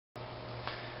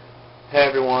Hey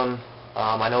everyone,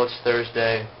 I know it's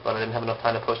Thursday, but I didn't have enough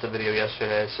time to post a video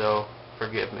yesterday, so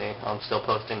forgive me. I'm still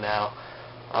posting now.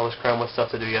 I was crammed with stuff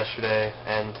to do yesterday,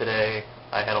 and today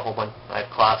I had I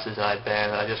had classes and I had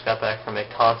band, and I just got back from a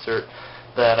concert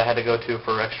that I had to go to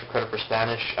for extra credit for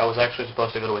Spanish. I was actually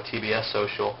supposed to go to a TBS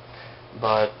social,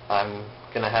 but I'm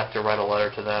going to have to write a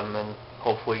letter to them and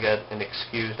hopefully get an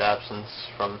excused absence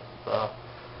from the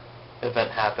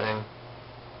event happening.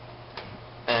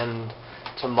 And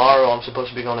tomorrow I'm supposed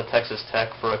to be going to Texas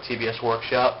Tech for a TBS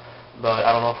workshop, but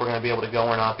I don't know if we're going to be able to go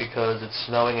or not because it's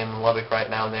snowing in Lubbock right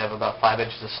now and they have about 5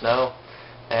 inches of snow.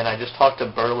 And I just talked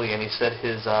to Burley and he said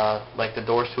his the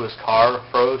doors to his car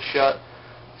froze shut,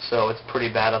 so it's pretty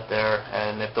bad up there.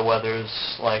 And if the weather's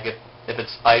if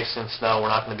it's ice and snow, we're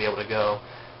not going to be able to go,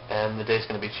 and the day's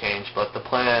going to be changed. But the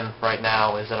plan right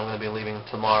now is that I'm going to be leaving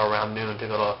tomorrow around noon to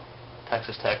go to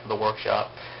Texas Tech for the workshop.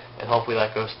 And hopefully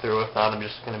that goes through. If not, I'm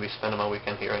just going to be spending my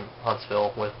weekend here in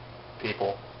Huntsville with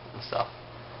people and stuff.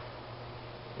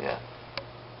 Yeah.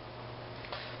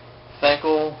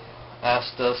 Thankle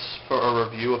asked us for a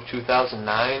review of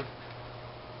 2009.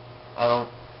 I don't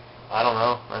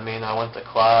know. I mean, I went to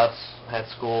class, had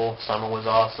school, summer was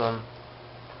awesome.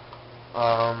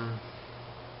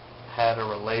 Had a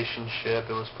relationship,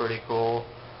 it was pretty cool.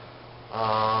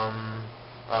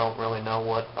 I don't really know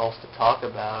what else to talk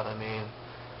about. I mean,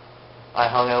 I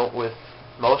hung out with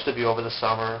most of you over the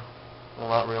summer. Well,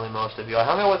 not really most of you. I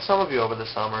hung out with some of you over the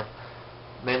summer.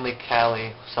 Mainly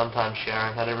Callie, sometimes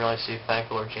Sharon. I didn't really see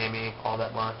Thankful or Jamie all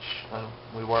that much.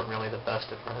 We weren't really the best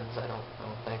of friends, I don't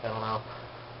know.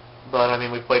 But, I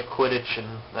mean, we played Quidditch,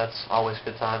 and that's always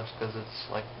good times because it's,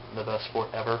 like, the best sport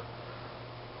ever.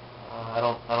 I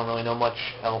don't really know much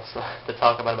else to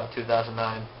talk about 2009.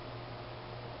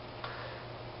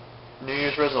 New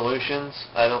Year's resolutions,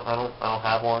 I don't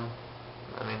have one.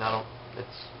 I mean,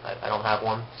 I don't have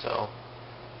one, so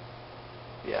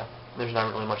yeah, there's not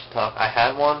really much to talk. I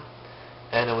had one,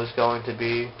 and it was going to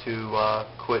be to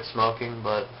quit smoking,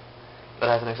 but that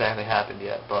hasn't exactly happened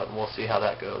yet, but we'll see how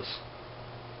that goes.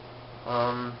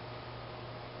 I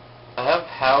have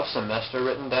how semester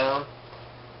written down.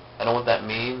 I don't know what that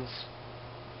means,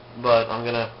 but I'm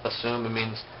going to assume it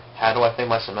means how do I think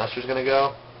my semester's going to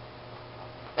go.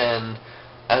 And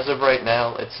as of right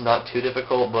now, it's not too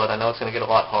difficult, but I know it's going to get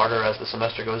a lot harder as the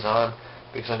semester goes on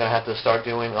because I'm going to have to start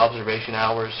doing observation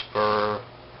hours for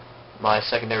my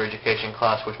secondary education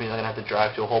class, which means I'm going to have to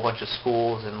drive to a whole bunch of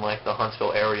schools in like the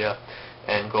Huntsville area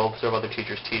and go observe other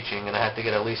teachers teaching, and I have to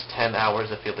get at least 10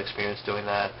 hours of field experience doing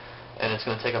that, and it's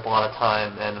going to take up a lot of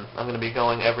time, and I'm going to be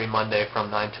going every Monday from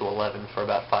 9 to 11 for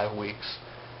about 5 weeks,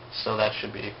 so that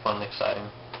should be fun and exciting.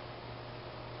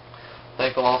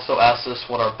 Thankful also asked us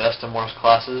what our best and worst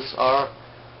classes are.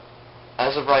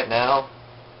 As of right now,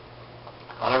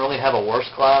 I don't really have a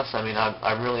worst class. I mean,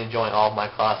 I'm really enjoying all of my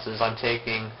classes. I'm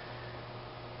taking,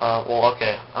 I'm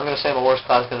going to say my worst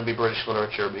class is going to be British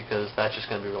Literature because that's just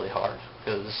going to be really hard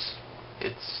because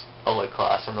it's a lit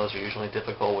class and those are usually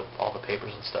difficult with all the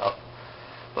papers and stuff.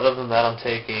 But other than that, I'm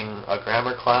taking a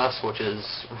grammar class, which is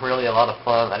really a lot of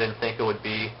fun. I didn't think it would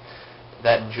be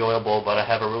that enjoyable, but I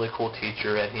have a really cool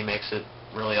teacher and he makes it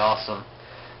really awesome.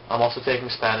 I'm also taking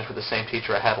Spanish with the same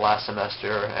teacher I had last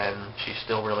semester, and she's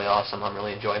still really awesome. I'm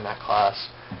really enjoying that class.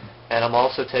 And I'm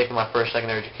also taking my first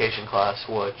secondary education class,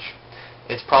 which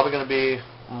it's probably going to be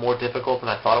more difficult than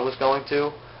I thought it was going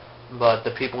to, but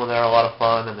the people in there are a lot of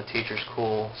fun and the teacher's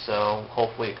cool, so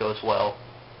hopefully it goes well.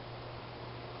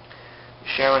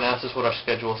 Sharon asked us what our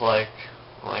schedule is like.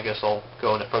 Well, I guess I'll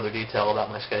go into further detail about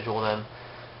my schedule then.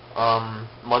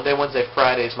 Monday, Wednesday,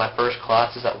 Friday is my first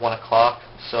class is at 1 o'clock,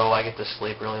 so I get to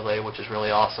sleep really late, which is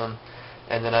really awesome.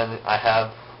 And then I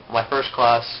have my first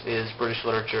class is British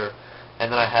Literature, and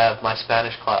then I have my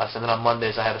Spanish class, and then on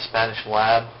Mondays I have a Spanish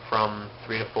lab from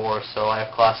 3 to 4, so I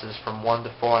have classes from 1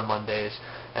 to 4 on Mondays,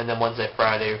 and then Wednesday,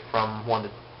 Friday from 1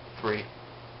 to 3.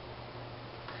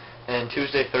 And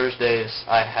Tuesday, Thursdays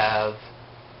I have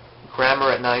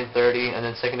grammar at 9:30, and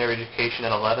then secondary education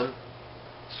at 11.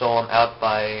 So I'm out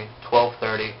by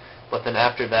 12:30, but then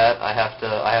after that I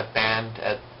have band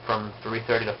from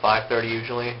 3:30 to 5:30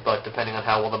 usually, but depending on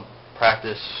how well the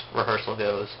practice rehearsal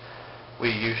goes, we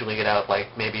usually get out like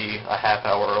maybe a half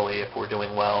hour early if we're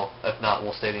doing well. If not,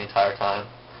 we'll stay the entire time.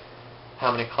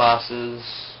 How many classes?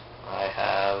 I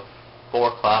have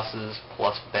 4 classes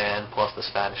plus band plus the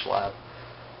Spanish lab.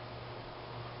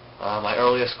 My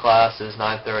earliest class is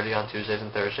 9:30 on Tuesdays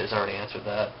and Thursdays. I already answered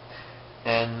that.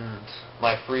 And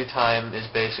my free time is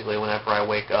basically whenever I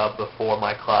wake up before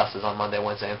my classes on Monday,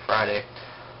 Wednesday, and Friday.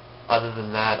 Other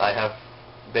than that, I have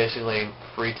basically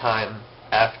free time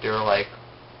after like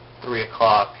 3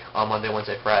 o'clock on Monday,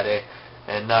 Wednesday, Friday,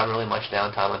 and not really much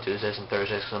downtime on Tuesdays and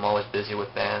Thursdays because I'm always busy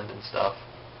with band and stuff.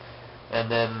 And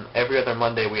then every other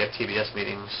Monday we have TBS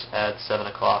meetings at 7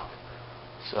 o'clock,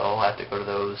 so I'll have to go to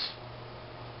those.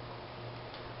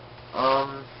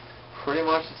 Pretty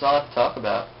much that's all I have to talk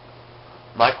about.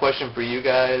 My question for you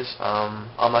guys,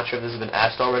 I'm not sure if this has been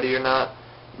asked already or not,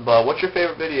 but what's your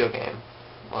favorite video game?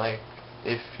 Like,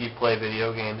 if you play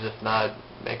video games, if not,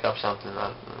 make up something,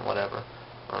 whatever.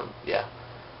 Yeah.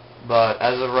 But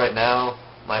as of right now,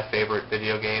 my favorite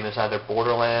video game is either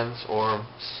Borderlands or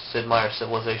Sid Meier's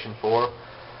Civilization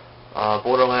 4.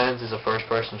 Borderlands is a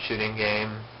first-person shooting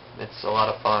game. It's a lot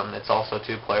of fun. It's also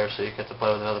 2 players, so you get to play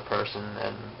with another person,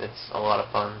 and it's a lot of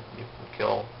fun. You can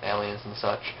kill aliens and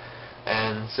such.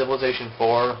 And Civilization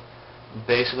 4,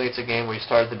 basically it's a game where you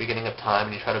start at the beginning of time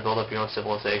and you try to build up your own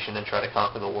civilization and try to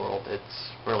conquer the world. It's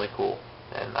really cool,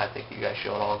 and I think you guys should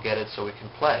all get it so we can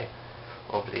play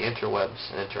over the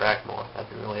interwebs and interact more. That'd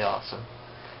be really awesome.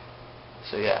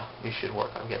 So yeah, you should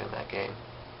work on getting that game.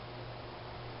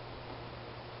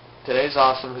 Today's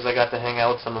awesome because I got to hang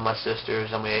out with some of my sisters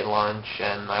and we ate lunch,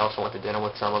 and I also went to dinner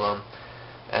with some of them.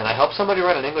 And I helped somebody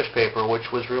write an English paper,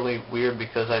 which was really weird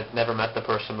because I'd never met the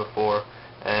person before.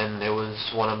 And it was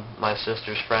one of my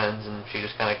sister's friends, and she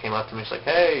just kind of came up to me. She's like,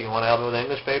 "Hey, you want to help me with an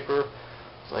English paper?"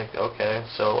 It's like, okay.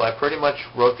 So I pretty much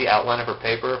wrote the outline of her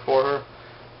paper for her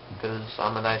because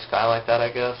I'm a nice guy like that,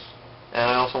 I guess. And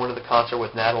I also went to the concert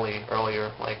with Natalie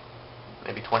earlier, like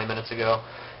maybe 20 minutes ago.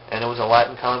 And it was a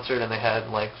Latin concert, and they had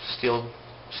like steel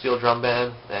drum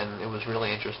band, and it was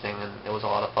really interesting, and it was a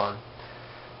lot of fun.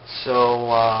 So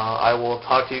I will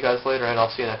talk to you guys later, and I'll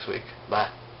see you next week. Bye.